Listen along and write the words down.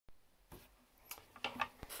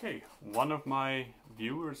Okay, one of my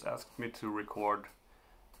viewers asked me to record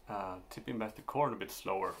Tippin back the chord a bit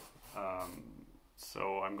slower,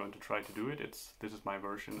 so I'm going to try to do it. This is my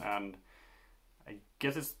version, and I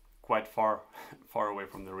guess it's quite far away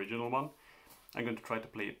from the original one. I'm going to try to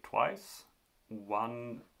play it twice,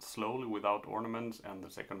 one slowly without ornaments, and the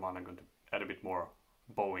second one I'm going to add a bit more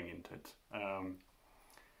bowing into it.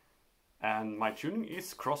 And my tuning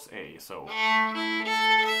is cross A, so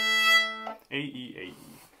A, E, A, E.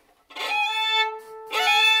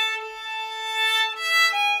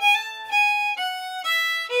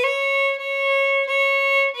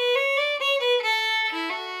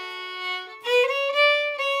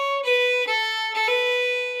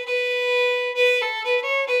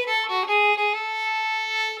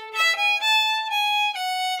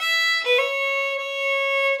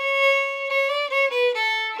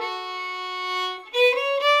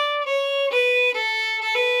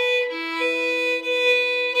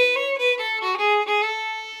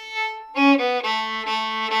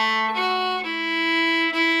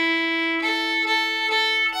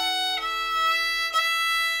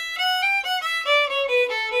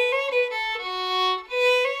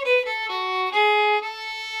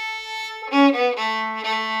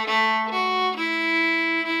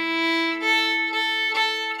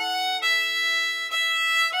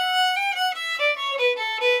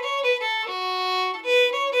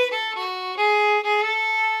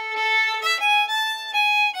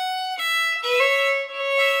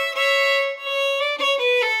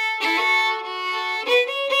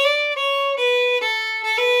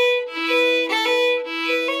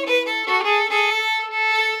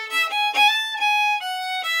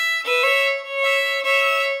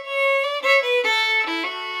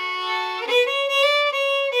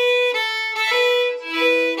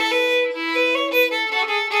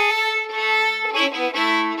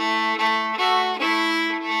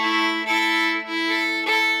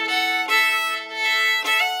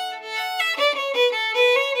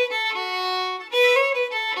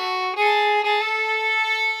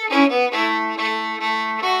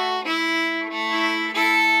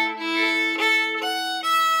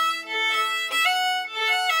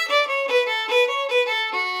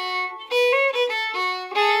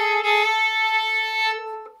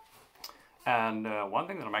 And one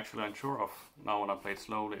thing that I'm actually unsure of now when I play it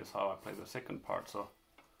slowly is how I play the second part. So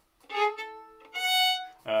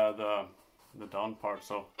the down part.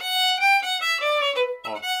 So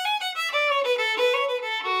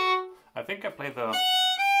I think I play the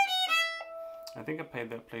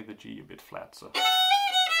G a bit flat. So.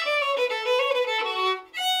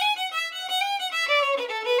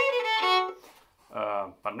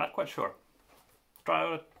 But I'm not quite sure.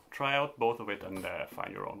 Try out both of it and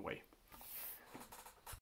find your own way.